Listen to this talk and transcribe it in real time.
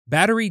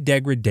Battery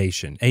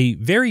degradation, a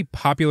very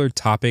popular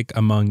topic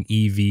among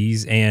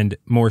EVs and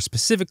more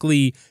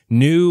specifically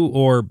new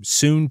or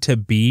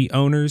soon-to-be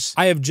owners.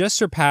 I have just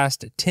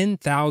surpassed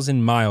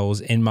 10,000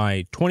 miles in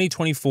my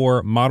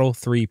 2024 Model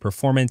 3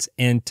 Performance,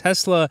 and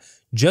Tesla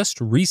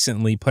just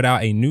recently put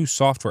out a new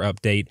software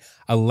update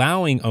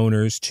allowing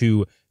owners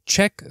to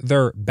check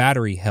their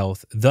battery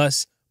health,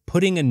 thus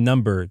putting a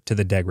number to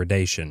the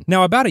degradation.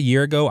 Now, about a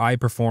year ago, I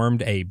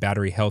performed a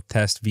battery health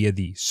test via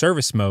the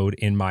service mode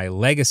in my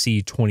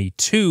Legacy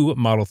 22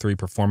 Model 3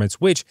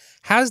 Performance, which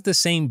has the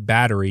same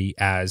battery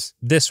as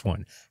this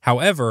one.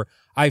 However,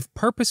 I've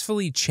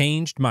purposefully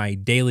changed my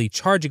daily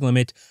charging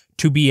limit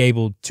to be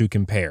able to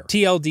compare.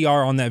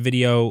 TLDR on that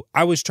video,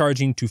 I was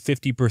charging to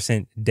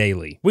 50%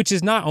 daily, which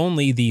is not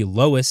only the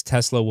lowest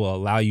Tesla will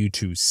allow you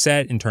to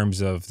set in terms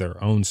of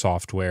their own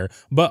software,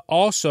 but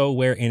also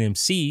where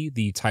NMC,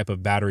 the type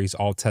of batteries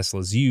all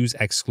Teslas use,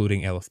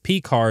 excluding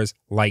LFP cars,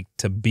 like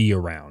to be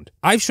around.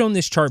 I've shown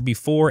this chart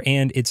before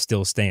and it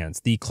still stands.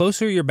 The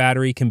closer your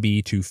battery can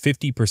be to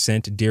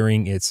 50%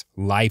 during its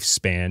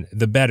lifespan,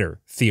 the better,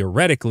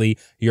 theoretically,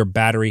 your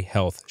battery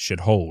health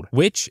should hold,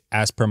 which,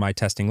 as per my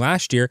testing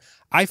last year,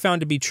 I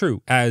found to be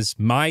true, as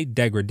my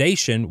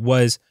degradation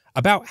was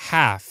about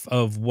half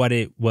of what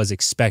it was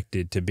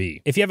expected to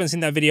be. If you haven't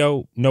seen that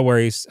video, no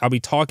worries. I'll be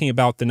talking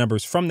about the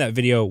numbers from that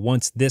video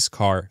once this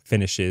car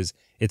finishes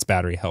its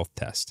battery health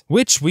test,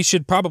 which we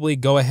should probably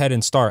go ahead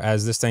and start,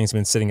 as this thing's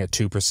been sitting at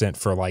 2%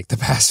 for like the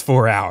past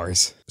 4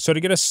 hours. So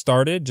to get us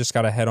started, just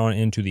gotta head on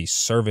into the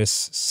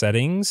service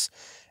settings.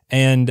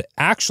 And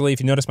actually, if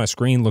you notice my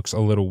screen looks a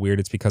little weird,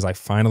 it's because I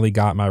finally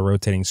got my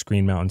rotating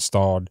screen mount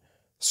installed.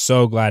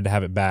 So glad to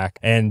have it back.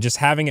 And just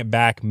having it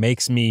back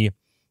makes me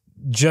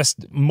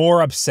just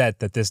more upset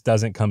that this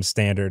doesn't come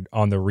standard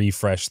on the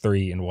Refresh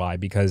 3 and Y,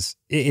 because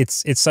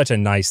it's such a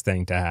nice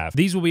thing to have.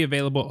 These will be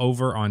available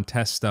over on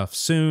Test Stuff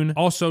soon.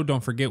 Also,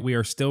 don't forget we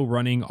are still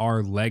running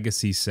our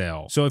Legacy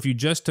sale. So if you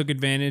just took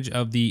advantage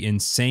of the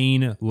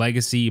insane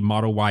Legacy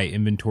Model Y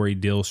inventory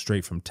deal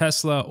straight from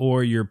Tesla,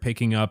 or you're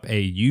picking up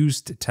a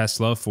used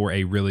Tesla for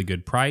a really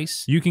good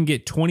price, you can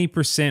get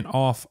 20%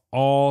 off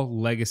all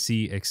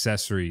Legacy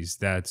accessories.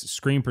 That's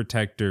screen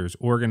protectors,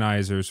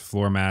 organizers,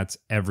 floor mats,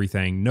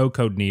 everything. No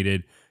code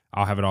needed.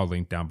 I'll have it all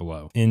linked down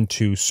below.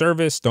 Into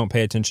service, don't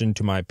pay attention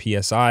to my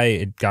PSI.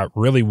 It got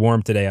really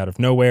warm today out of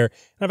nowhere, and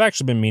I've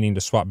actually been meaning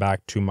to swap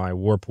back to my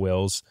warp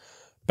wheels.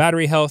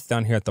 Battery health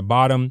down here at the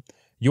bottom.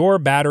 Your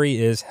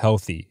battery is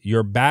healthy.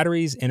 Your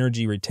battery's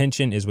energy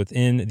retention is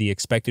within the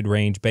expected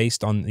range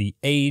based on the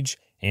age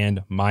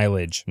and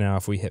mileage. Now,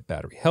 if we hit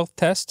battery health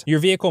test, your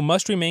vehicle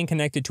must remain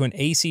connected to an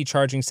AC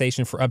charging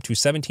station for up to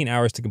 17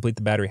 hours to complete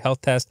the battery health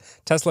test.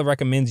 Tesla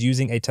recommends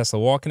using a Tesla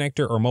wall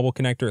connector or mobile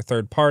connector,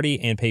 third party,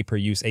 and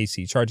pay-per-use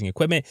AC charging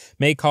equipment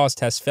may cause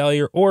test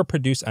failure or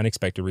produce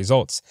unexpected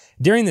results.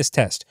 During this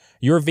test,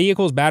 your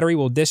vehicle's battery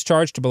will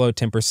discharge to below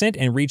 10%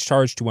 and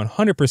recharge to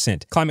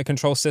 100%. Climate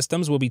control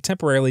systems will be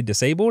temporarily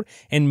disabled,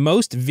 and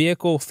most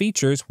vehicle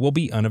features will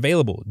be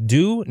unavailable.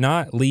 Do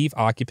not leave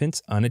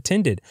occupants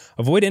unattended.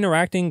 Avoid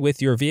interacting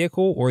with your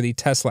vehicle or the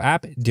Tesla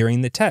app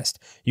during the test.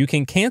 You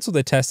can cancel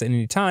the test at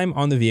any time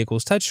on the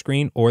vehicle's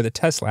touchscreen or the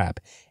Tesla app.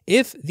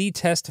 If the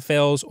test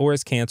fails or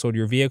is canceled,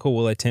 your vehicle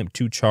will attempt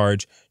to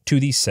charge to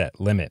the set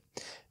limit.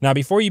 Now,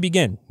 before you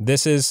begin,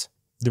 this is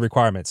the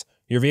requirements.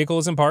 Your vehicle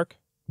is in park.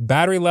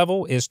 Battery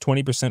level is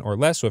 20% or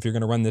less. So if you're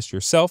going to run this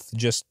yourself,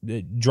 just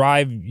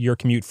drive your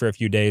commute for a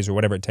few days or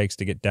whatever it takes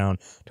to get down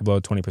to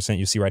below 20%.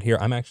 You see right here,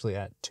 I'm actually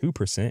at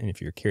 2%. And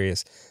if you're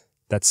curious,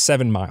 that's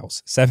 7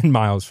 miles. 7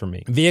 miles for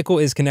me. Vehicle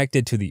is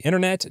connected to the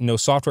internet. No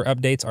software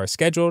updates are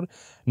scheduled.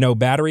 No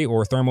battery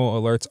or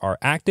thermal alerts are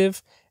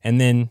active.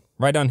 And then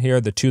right down here,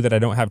 the two that I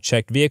don't have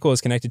checked, vehicle is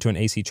connected to an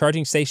AC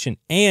charging station,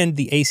 and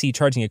the AC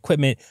charging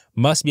equipment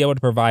must be able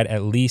to provide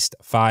at least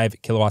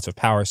 5 kilowatts of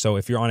power. So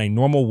if you're on a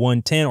normal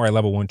 110 or a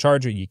level 1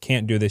 charger, you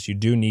can't do this. You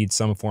do need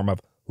some form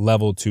of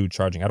level 2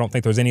 charging. I don't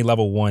think there's any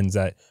level 1s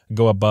that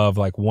go above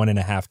like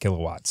 1.5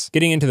 kilowatts.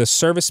 Getting into the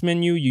service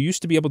menu, you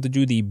used to be able to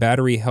do the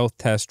battery health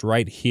test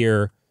right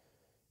here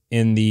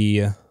in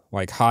the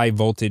like high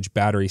voltage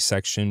battery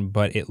section,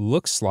 but it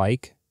looks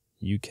like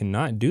you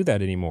cannot do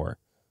that anymore.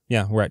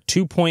 Yeah, we're at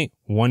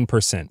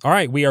 2.1%. All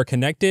right, we are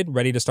connected,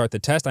 ready to start the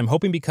test. I'm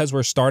hoping because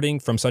we're starting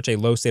from such a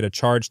low state of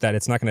charge that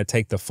it's not going to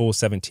take the full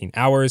 17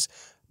 hours.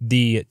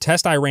 The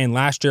test I ran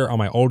last year on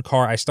my old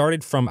car, I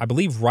started from, I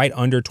believe, right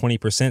under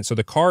 20%. So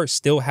the car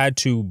still had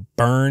to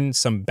burn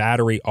some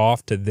battery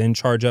off to then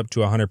charge up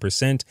to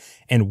 100%.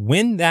 And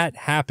when that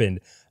happened,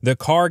 the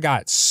car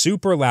got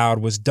super loud,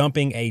 was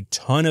dumping a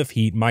ton of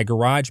heat. My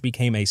garage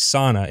became a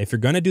sauna. If you're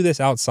going to do this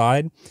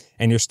outside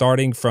and you're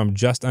starting from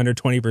just under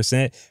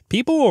 20%,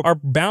 people are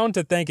bound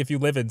to think, if you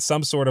live in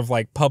some sort of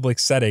like public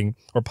setting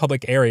or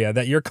public area,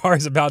 that your car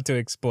is about to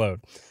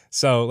explode.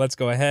 So let's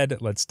go ahead.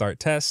 Let's start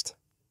test.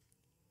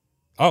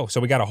 Oh,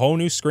 so we got a whole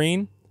new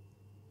screen.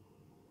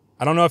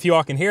 I don't know if you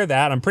all can hear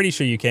that. I'm pretty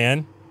sure you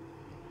can.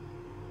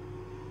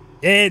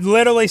 It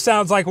literally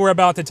sounds like we're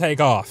about to take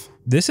off.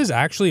 This is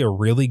actually a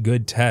really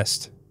good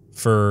test.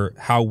 for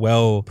how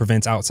well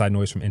prevents outside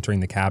noise from entering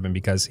the cabin,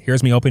 because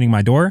here's me opening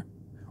my door,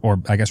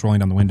 or I guess rolling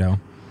down the window.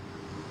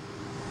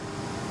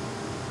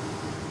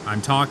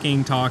 I'm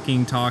talking.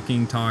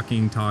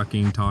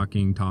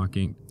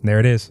 There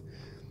it is.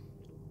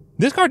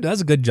 This car does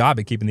a good job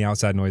at keeping the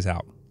outside noise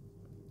out.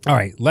 All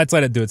right, let's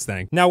let it do its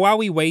thing. Now, while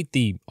we wait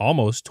the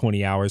almost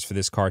 20 hours for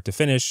this car to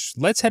finish,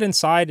 let's head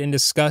inside and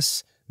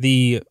discuss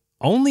the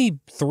only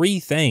 3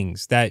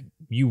 things that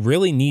you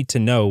really need to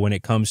know when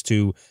it comes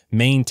to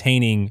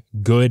maintaining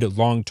good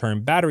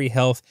long-term battery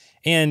health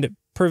and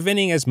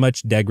preventing as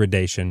much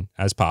degradation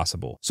as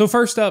possible. So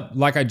first up,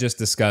 like I just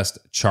discussed,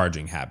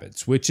 charging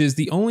habits, which is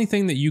the only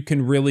thing that you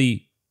can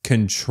really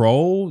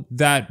control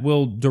that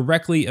will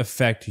directly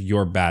affect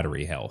your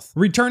battery health.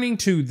 Returning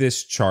to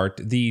this chart,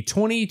 the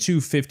 20 to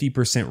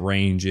 50%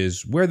 range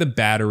is where the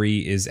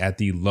battery is at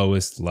the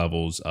lowest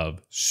levels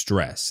of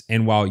stress.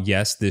 And while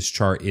yes, this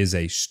chart is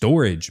a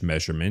storage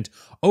measurement,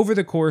 over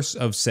the course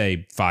of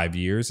say 5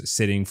 years,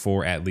 sitting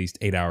for at least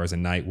 8 hours a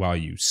night while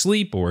you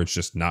sleep or it's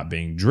just not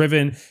being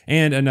driven,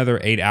 and another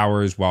 8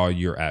 hours while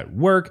you're at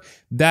work,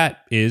 that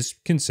is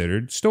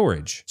considered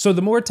storage. So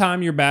the more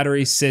time your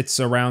battery sits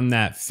around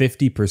that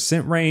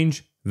 50%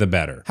 range, the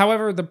better.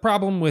 However, the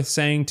problem with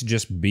saying to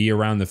just be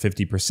around the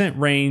 50%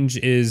 range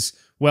is,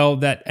 well,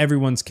 that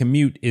everyone's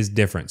commute is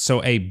different.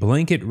 So a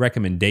blanket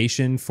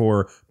recommendation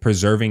for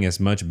preserving as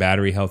much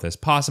battery health as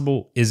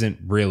possible isn't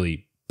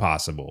really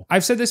possible.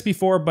 I've said this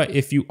before, but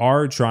if you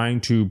are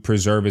trying to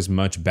preserve as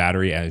much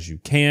battery as you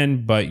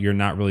can, but you're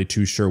not really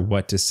too sure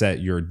what to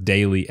set your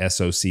daily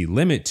SOC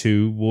limit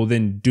to, well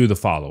then do the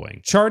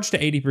following. Charge to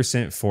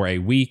 80% for a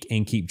week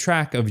and keep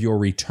track of your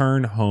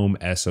return home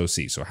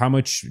SOC. So how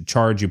much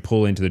charge you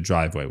pull into the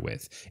driveway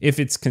with. If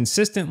it's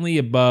consistently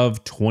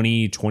above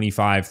 20,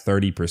 25,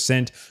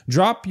 30%,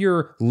 drop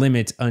your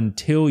limit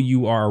until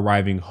you are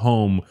arriving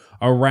home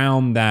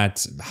around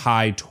that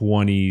high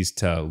 20s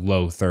to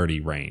low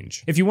 30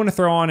 range. If you want to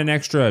throw on an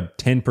extra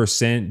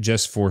 10%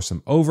 just for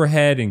some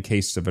overhead in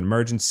case of an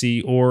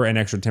emergency, or an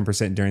extra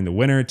 10% during the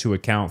winter to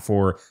account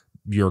for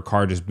your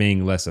car just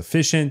being less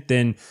efficient,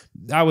 then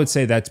I would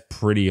say that's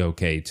pretty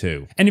okay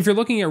too. And if you're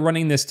looking at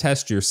running this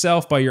test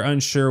yourself, but you're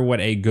unsure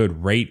what a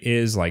good rate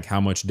is, like how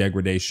much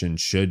degradation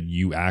should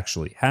you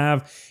actually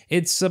have,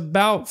 it's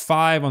about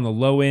 5 on the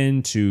low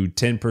end to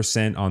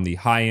 10% on the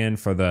high end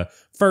for the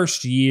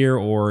first year,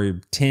 or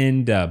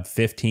 10 to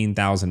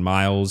 15,000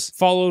 miles,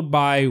 followed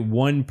by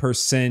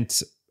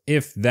 1%,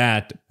 if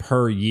that,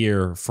 per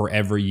year for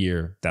every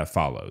year that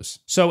follows.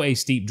 So a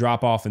steep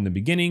drop off in the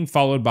beginning,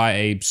 followed by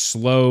a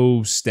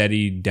slow,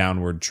 steady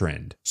downward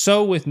trend.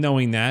 So with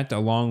knowing that,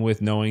 along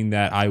with knowing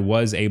that I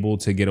was able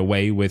to get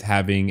away with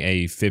having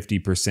a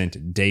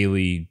 50%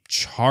 daily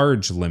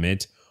charge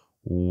limit,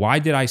 why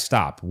did I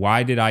stop?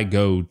 Why did I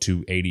go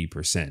to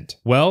 80%?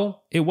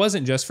 Well, it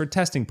wasn't just for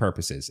testing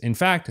purposes. In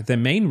fact, the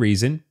main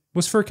reason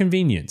was for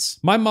convenience.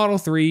 My Model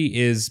 3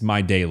 is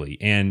my daily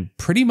and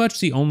pretty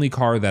much the only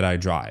car that I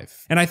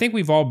drive. And I think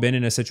we've all been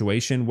in a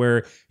situation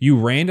where you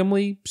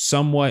randomly,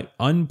 somewhat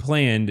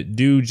unplanned,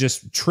 do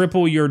just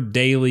triple your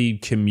daily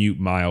commute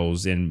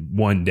miles in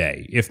one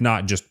day, if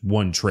not just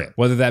one trip.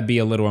 Whether that be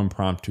a little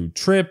impromptu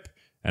trip,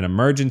 an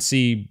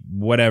emergency,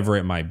 whatever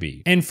it might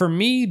be. And for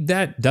me,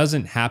 that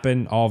doesn't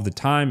happen all the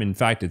time. In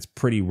fact, it's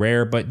pretty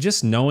rare, but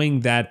just knowing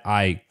that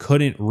I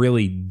couldn't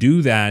really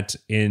do that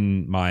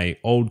in my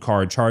old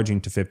car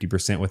charging to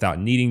 50% without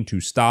needing to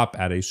stop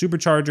at a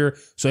supercharger,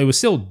 so it was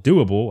still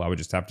doable, I would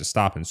just have to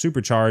stop and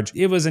supercharge,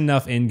 it was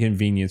enough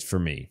inconvenience for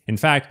me. In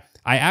fact,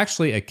 I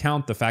actually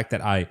account the fact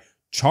that I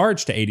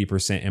charged to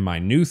 80% in my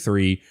new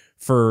 3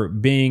 for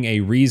being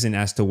a reason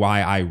as to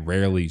why I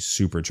rarely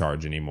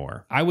supercharge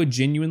anymore. I would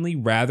genuinely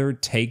rather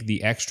take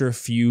the extra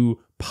few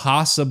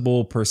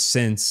possible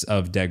percents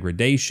of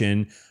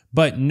degradation,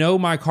 but know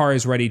my car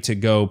is ready to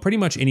go pretty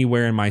much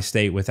anywhere in my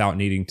state without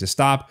needing to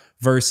stop,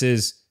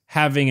 versus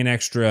having an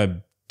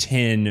extra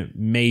 10,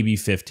 maybe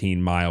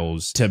 15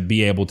 miles to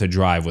be able to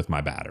drive with my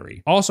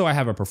battery. Also, I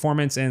have a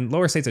performance, and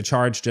lower states of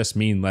charge just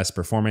mean less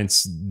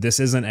performance. This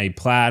isn't a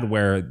Plaid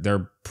where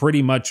they're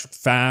pretty much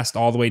fast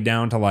all the way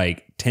down to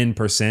like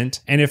 10%.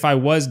 And if I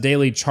was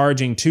daily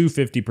charging to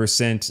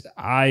 50%,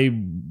 I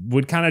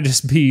would kind of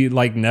just be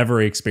like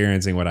never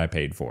experiencing what I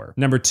paid for.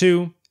 Number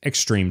 2,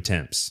 extreme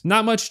temps.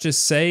 Not much to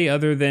say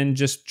other than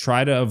just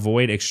try to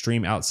avoid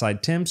extreme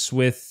outside temps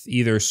with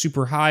either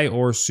super high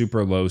or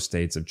super low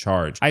states of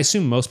charge. I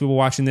assume most people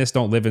watching this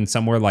don't live in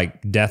somewhere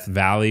like Death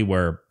Valley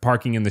where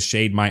parking in the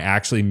shade might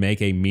actually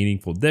make a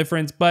meaningful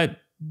difference, but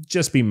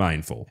just be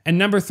mindful. And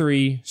number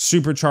 3,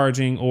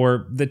 supercharging,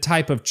 or the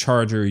type of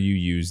charger you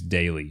use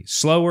daily.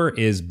 Slower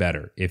is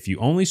better. If you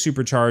only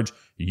supercharge,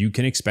 you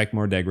can expect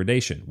more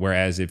degradation.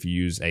 Whereas if you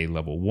use a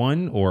level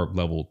 1 or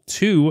level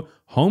 2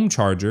 home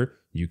charger,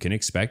 you can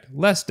expect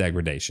less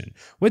degradation.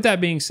 With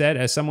that being said,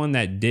 as someone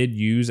that did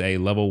use a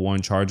level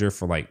 1 charger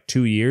for like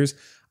 2 years,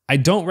 I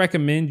don't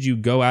recommend you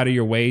go out of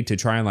your way to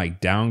try and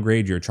like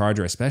downgrade your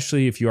charger,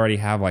 especially if you already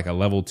have like a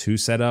level 2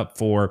 setup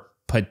for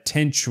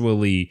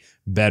potentially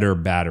better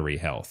battery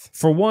health.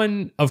 For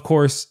one, of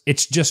course,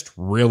 it's just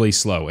really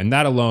slow, and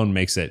that alone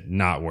makes it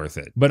not worth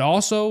it. But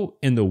also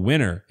in the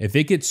winter, if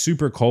it gets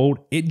super cold,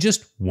 it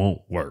just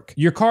won't work.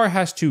 Your car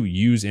has to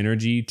use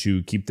energy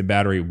to keep the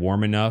battery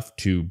warm enough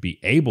to be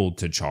able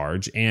to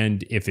charge,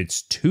 and if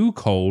it's too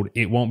cold,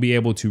 it won't be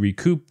able to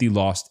recoup the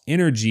lost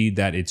energy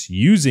that it's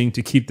using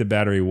to keep the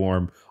battery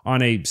warm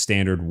on a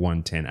standard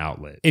 110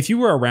 outlet. If you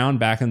were around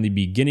back in the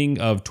beginning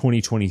of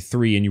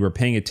 2023 and you were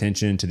paying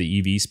attention to the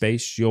EV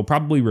space, you'll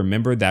probably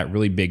remember that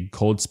really big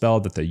cold spell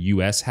that the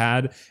US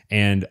had,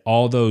 and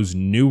all those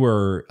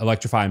newer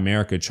Electrify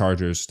America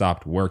chargers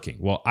stopped working.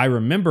 Well, I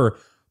remember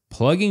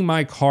plugging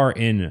my car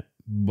in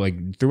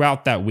like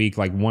throughout that week,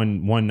 like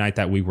one night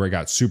that week where it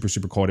got super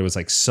cold. It was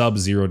like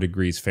sub-0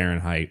 degrees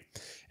Fahrenheit.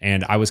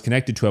 And I was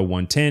connected to a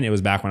 110. It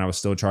was back when I was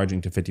still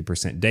charging to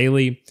 50%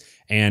 daily.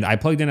 And I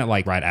plugged in at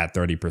like right at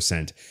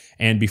 30%.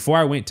 And before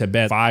I went to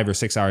bed 5 or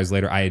 6 hours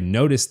later, I had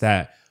noticed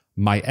that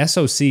my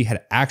SOC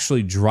had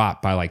actually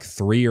dropped by like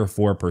 3 or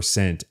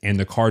 4%, and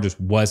the car just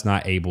was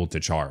not able to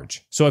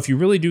charge. So if you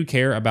really do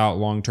care about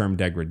long-term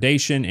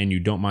degradation and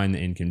you don't mind the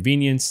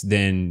inconvenience,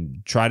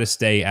 then try to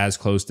stay as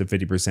close to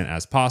 50%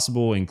 as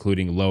possible,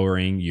 including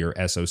lowering your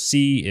SOC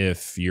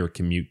if your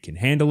commute can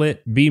handle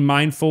it. Be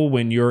mindful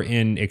when you're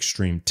in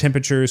extreme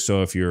temperatures.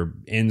 So if you're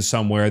in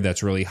somewhere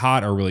that's really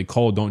hot or really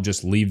cold, don't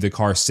just leave the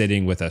car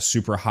sitting with a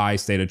super high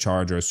state of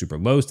charge or a super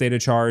low state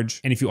of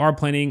charge. And if you are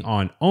planning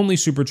on only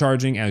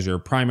supercharging as your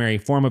primary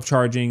form of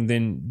charging,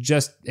 then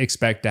just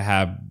expect to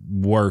have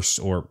worse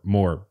or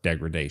more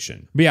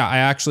degradation. But yeah, I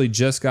actually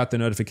just got the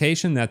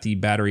notification that the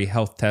battery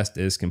health test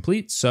is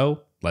complete,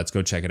 so let's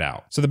go check it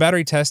out. So the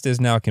battery test is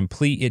now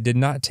complete. It did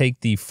not take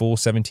the full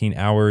 17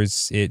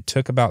 hours. It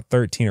took about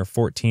 13 or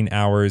 14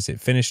 hours. It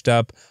finished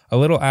up a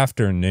little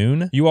after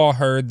noon. You all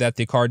heard that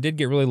the car did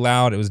get really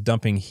loud. It was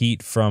dumping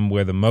heat from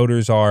where the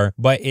motors are,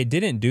 but it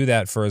didn't do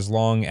that for as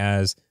long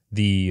as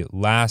the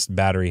last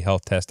battery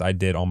health test I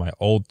did on my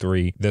old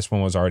 3. This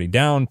one was already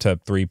down to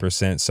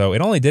 3%, so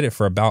it only did it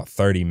for about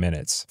 30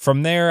 minutes.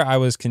 From there, I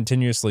was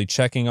continuously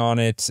checking on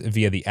it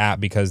via the app,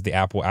 because the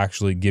app will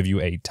actually give you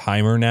a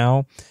timer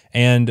now.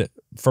 And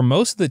for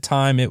most of the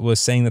time, it was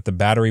saying that the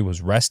battery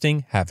was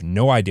resting. Have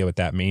no idea what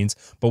that means.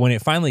 But when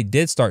it finally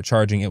did start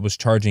charging, it was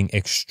charging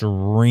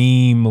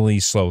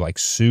extremely slow, like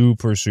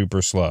super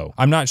slow.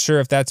 I'm not sure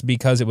if that's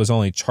because it was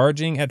only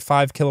charging at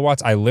 5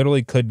 kilowatts. I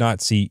literally could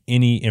not see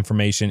any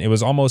information. It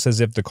was almost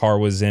as if the car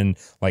was in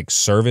like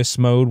service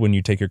mode when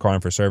you take your car in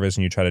for service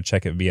and you try to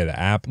check it via the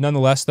app.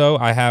 Nonetheless, though,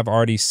 I have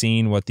already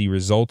seen what the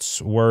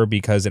results were,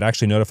 because it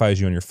actually notifies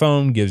you on your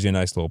phone, gives you a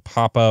nice little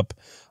pop-up.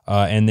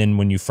 And then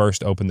when you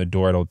first open the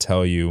door, it'll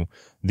tell you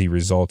the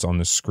results on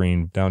the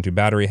screen down to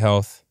battery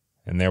health.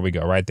 And there we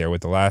go, right there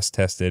with the last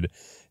tested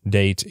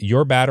date.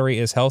 Your battery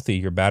is healthy.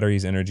 Your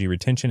battery's energy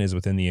retention is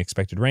within the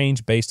expected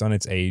range based on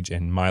its age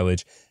and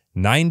mileage,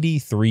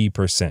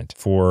 93%.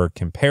 For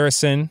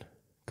comparison,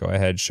 go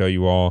ahead, show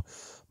you all.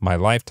 My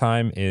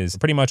lifetime is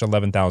pretty much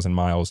 11,000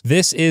 miles.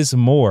 This is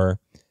more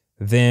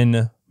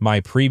than my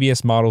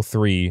previous Model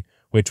 3,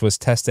 which was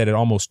tested at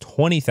almost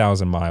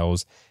 20,000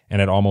 miles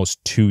and at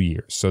almost 2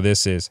 years. So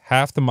this is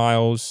half the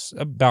miles,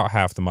 about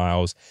half the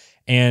miles,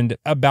 and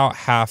about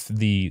half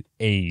the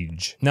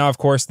age. Now, of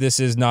course, this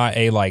is not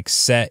a like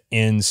set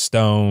in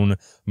stone,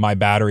 my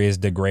battery is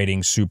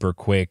degrading super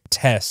quick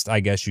test, I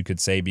guess you could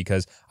say,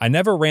 because I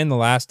never ran the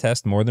last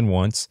test more than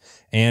once,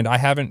 and I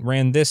haven't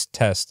ran this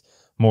test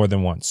more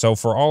than once. So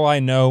for all I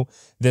know,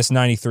 this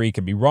 93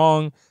 could be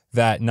wrong.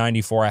 That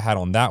 94 I had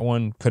on that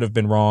one could have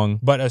been wrong.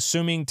 But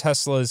assuming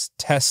Tesla's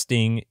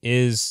testing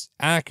is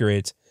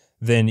accurate,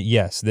 then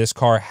yes, this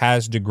car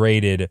has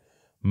degraded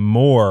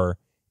more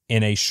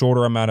in a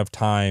shorter amount of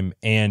time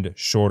and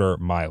shorter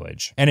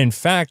mileage. And in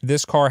fact,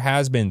 this car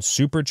has been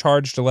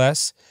supercharged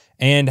less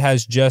and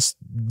has just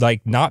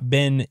like not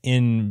been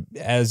in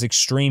as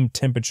extreme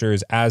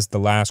temperatures as the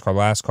last car.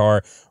 Last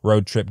car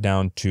road trip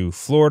down to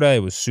Florida. It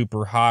was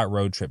super hot.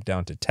 Road trip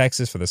down to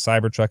Texas for the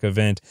Cybertruck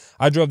event.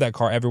 I drove that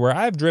car everywhere.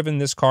 I've driven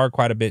this car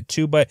quite a bit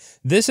too, but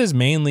this is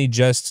mainly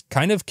just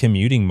kind of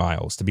commuting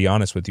miles, to be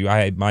honest with you.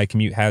 My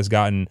commute has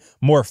gotten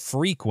more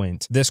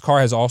frequent. This car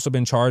has also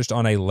been charged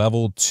on a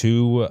level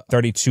 2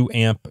 32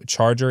 amp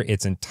charger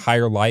its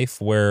entire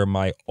life, where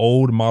my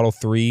old Model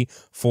 3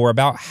 for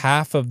about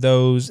half of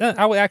those,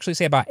 I would actually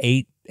say about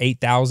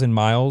 8,000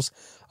 miles,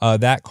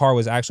 that car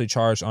was actually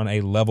charged on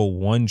a level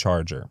 1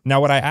 charger. Now,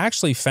 what I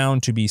actually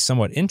found to be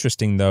somewhat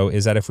interesting, though,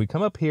 is that if we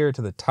come up here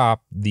to the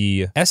top,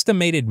 the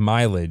estimated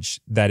mileage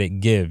that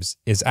it gives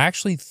is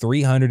actually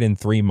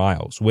 303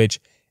 miles, which,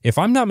 if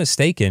I'm not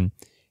mistaken,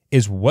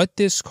 is what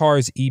this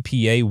car's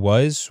EPA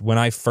was when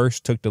I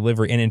first took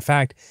delivery. And in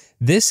fact,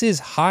 this is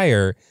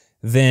higher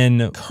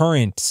than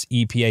current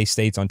EPA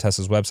states on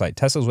Tesla's website.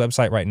 Tesla's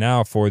website right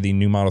now for the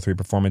new Model 3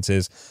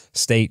 performances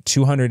state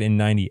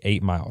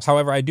 298 miles.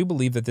 However, I do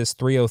believe that this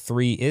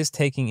 303 is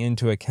taking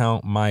into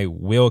account my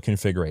wheel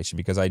configuration,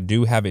 because I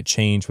do have it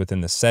changed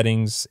within the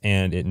settings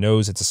and it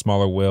knows it's a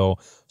smaller wheel.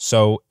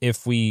 So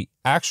if we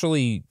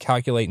actually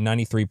calculate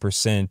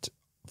 93%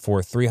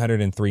 for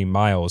 303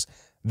 miles,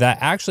 that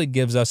actually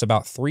gives us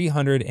about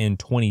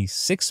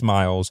 326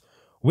 miles,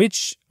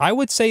 which I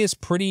would say is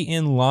pretty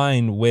in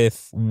line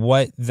with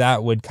what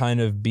that would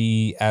kind of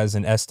be as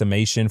an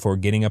estimation for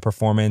getting a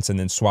performance and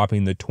then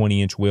swapping the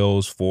 20-inch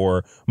wheels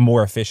for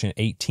more efficient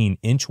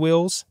 18-inch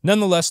wheels.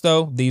 Nonetheless,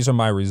 though, these are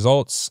my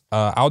results.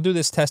 I'll do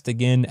this test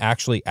again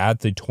actually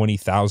at the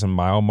 20,000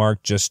 mile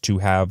mark just to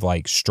have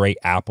like straight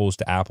apples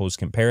to apples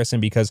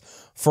comparison, because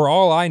for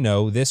all I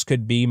know, this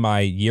could be my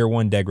year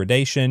one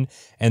degradation,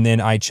 and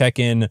then I check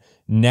in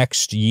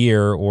next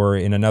year or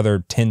in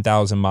another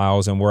 10,000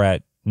 miles and we're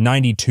at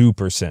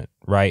 92%,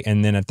 right?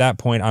 And then at that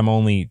point, I'm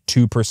only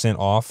 2%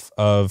 off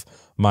of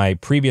my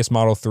previous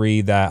Model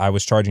 3 that I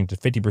was charging to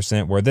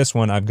 50%, where this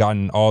one I've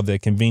gotten all the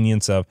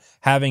convenience of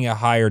having a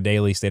higher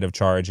daily state of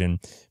charge and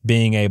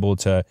being able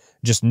to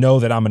just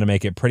know that I'm going to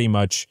make it pretty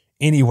much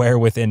anywhere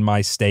within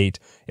my state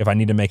if I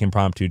need to make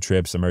impromptu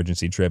trips,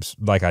 emergency trips,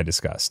 like I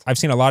discussed. I've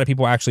seen a lot of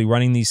people actually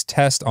running these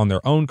tests on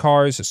their own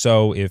cars.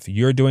 So if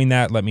you're doing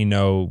that, let me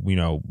know,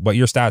 what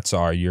your stats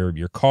are,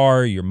 your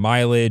car, your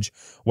mileage,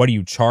 what do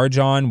you charge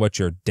on, what's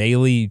your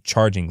daily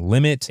charging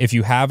limit? If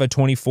you have a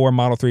 24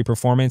 Model 3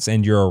 Performance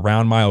and you're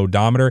around my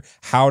odometer,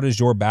 how does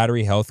your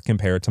battery health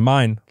compare to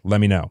mine? Let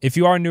me know. If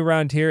you are new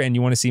around here and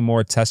you want to see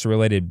more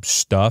Tesla-related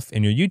stuff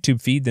in your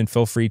YouTube feed, then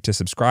feel free to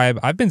subscribe.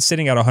 I've been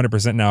sitting at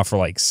 100% now for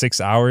like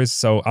 6 hours,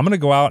 so I'm going to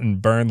go out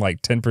and burn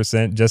like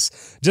 10%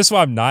 just so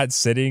I'm not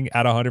sitting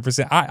at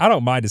 100%. I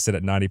don't mind to sit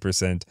at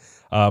 90%,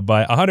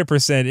 but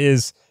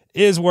 100%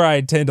 is where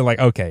I tend to like,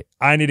 okay,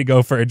 I need to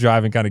go for a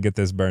drive and kind of get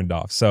this burned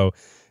off. So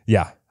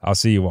yeah, I'll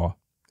see you all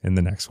in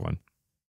the next one.